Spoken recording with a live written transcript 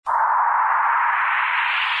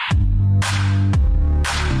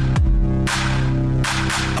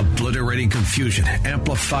confusion,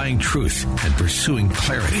 amplifying truth, and pursuing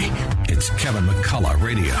clarity. It's Kevin McCullough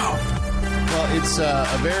Radio. Well, it's a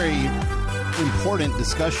very important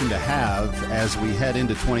discussion to have as we head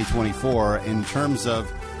into 2024 in terms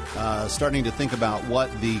of starting to think about what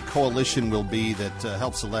the coalition will be that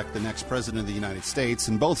helps elect the next president of the United States.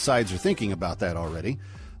 And both sides are thinking about that already.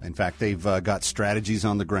 In fact, they've got strategies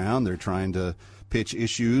on the ground. They're trying to pitch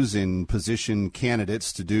issues and position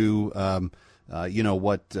candidates to do,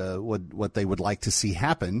 what they would like to see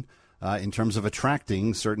happen in terms of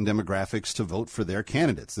attracting certain demographics to vote for their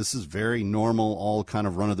candidates. This is very normal, all kind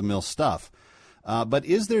of run-of-the-mill stuff. But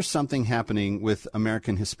is there something happening with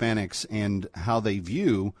American Hispanics and how they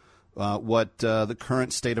view what the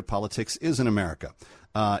current state of politics is in America?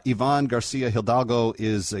 Ivan Garcia Hidalgo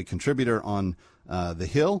is a contributor on The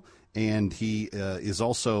Hill, and he is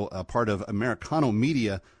also a part of Americano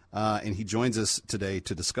Media, and he joins us today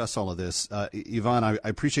to discuss all of this. Ivan, I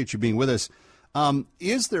appreciate you being with us.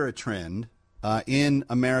 Is there a trend in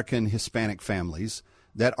American Hispanic families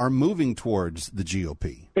that are moving towards the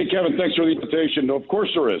GOP? Hey, Kevin, thanks for the invitation. Of course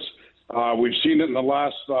there is. We've seen it in the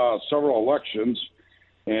last several elections,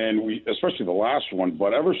 and especially the last one.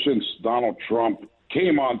 But ever since Donald Trump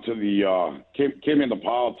came into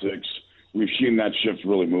politics, we've seen that shift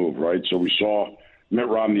really move, right? So we saw Mitt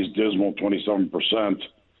Romney's dismal 27%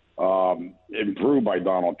 improved by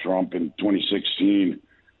Donald Trump in 2016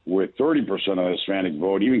 with 30% of the Hispanic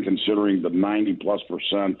vote, even considering the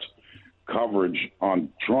 90+% coverage on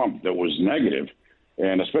Trump that was negative,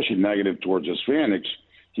 and especially negative towards Hispanics.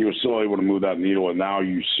 He was still able to move that needle, and now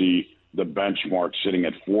you see the benchmark sitting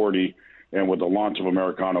at 40. And with the launch of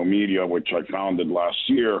Americano Media, which I founded last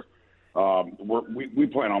year, we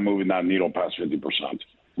plan on moving that needle past 50%.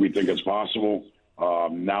 We think it's possible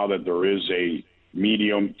now that there is a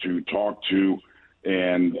medium to talk to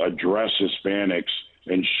and address Hispanics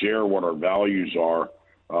and share what our values are.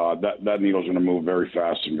 That needle's going to move very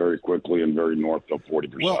fast and very quickly and very north of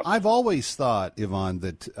 40%. Well, I've always thought, Ivan,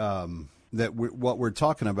 that what we're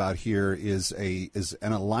talking about here is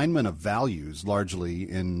an alignment of values, largely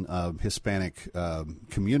in Hispanic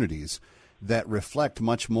communities, that reflect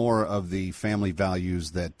much more of the family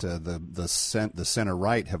values that the center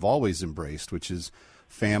right have always embraced, which is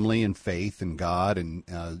family and faith and God and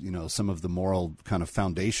some of the moral kind of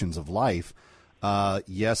foundations of life.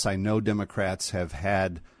 Yes, I know Democrats have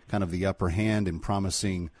had kind of the upper hand in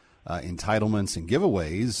promising entitlements and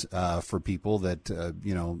giveaways for people that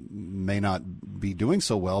may not be doing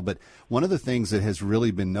so well. But one of the things that has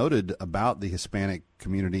really been noted about the Hispanic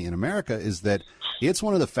community in America is that it's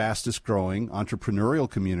one of the fastest growing entrepreneurial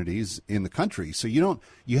communities in the country. So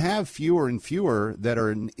you have fewer and fewer that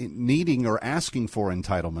are needing or asking for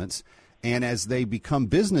entitlements. And as they become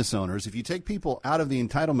business owners, if you take people out of the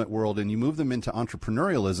entitlement world and you move them into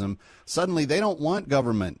entrepreneurialism, suddenly they don't want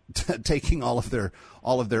government taking all of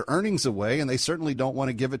their earnings away, and they certainly don't want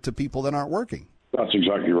to give it to people that aren't working. That's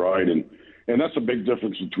exactly right, and that's a big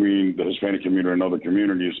difference between the Hispanic community and other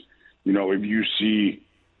communities. If you see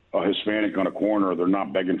a Hispanic on a corner, they're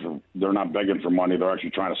not begging for money. They're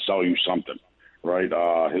actually trying to sell you something, right?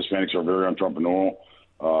 Hispanics are very entrepreneurial.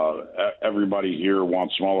 Everybody here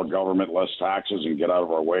wants smaller government, less taxes, and get out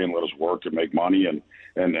of our way and let us work and make money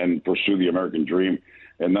and pursue the American dream.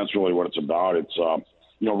 And that's really what it's about. It's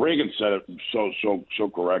Reagan said it so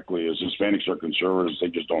correctly: is Hispanics are conservatives, they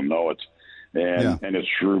just don't know it. And it's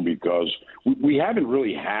true, because we haven't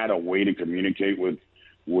really had a way to communicate with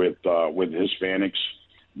Hispanics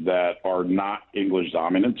that are not English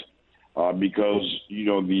dominant. Because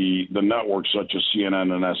the networks such as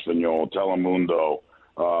CNN and Espanol, Telemundo,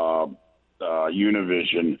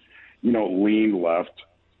 Univision, lean left,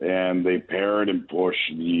 and they parrot and push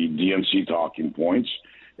the DNC talking points,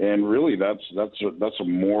 and really that's a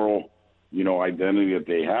moral, identity that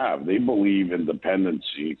they have. They believe in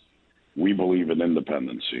dependency. We believe in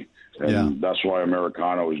independency, and that's why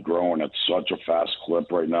Americano is growing at such a fast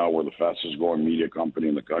clip right now. We're the fastest growing media company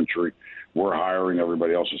in the country. We're hiring,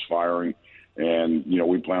 everybody else is firing, and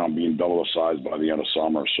we plan on being double the size by the end of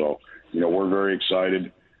summer. So. We're very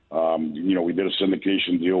excited. We did a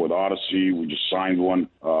syndication deal with Odyssey. We just signed one,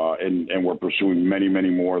 and we're pursuing many, many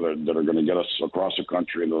more that are going to get us across the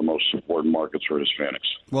country into the most important markets for Hispanics.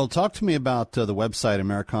 Well, talk to me about the website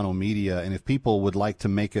Americano Media, and if people would like to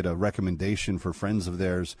make it a recommendation for friends of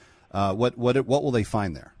theirs, what will they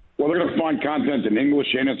find there? Well, they're going to find content in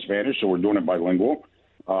English and in Spanish, so we're doing it bilingual,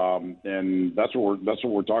 and that's what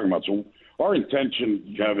we're talking about. So. Our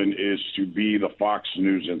intention, Kevin, is to be the Fox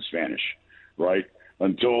News in Spanish, right?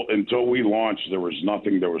 Until we launched, there was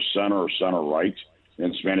nothing. There was center or center right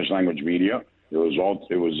in Spanish language media. It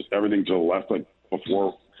was everything to the left, like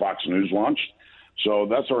before Fox News launched. So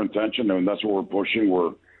that's our intention, and that's what we're pushing.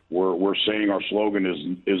 We're saying our slogan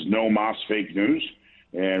is no mas fake news,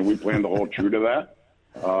 and we plan to hold true to that.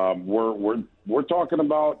 We're talking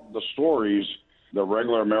about the stories that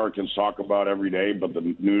regular Americans talk about every day, but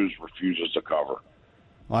the news refuses to cover.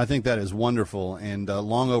 Well, I think that is wonderful and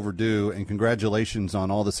long overdue, and congratulations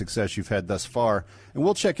on all the success you've had thus far. And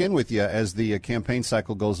we'll check in with you as the campaign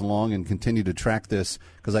cycle goes along and continue to track this,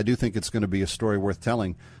 because I do think it's going to be a story worth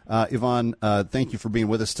telling. Ivan, thank you for being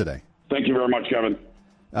with us today. Thank you very much, Kevin.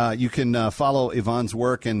 You can follow Ivan's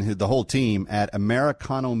work and the whole team at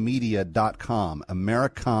AmericanoMedia.com.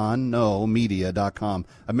 AmericanoMedia.com.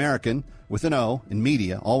 American with an O in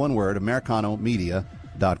media, all one word,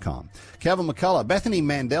 AmericanoMedia.com. Kevin McCullough. Bethany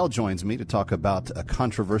Mandel joins me to talk about a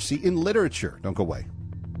controversy in literature. Don't go away.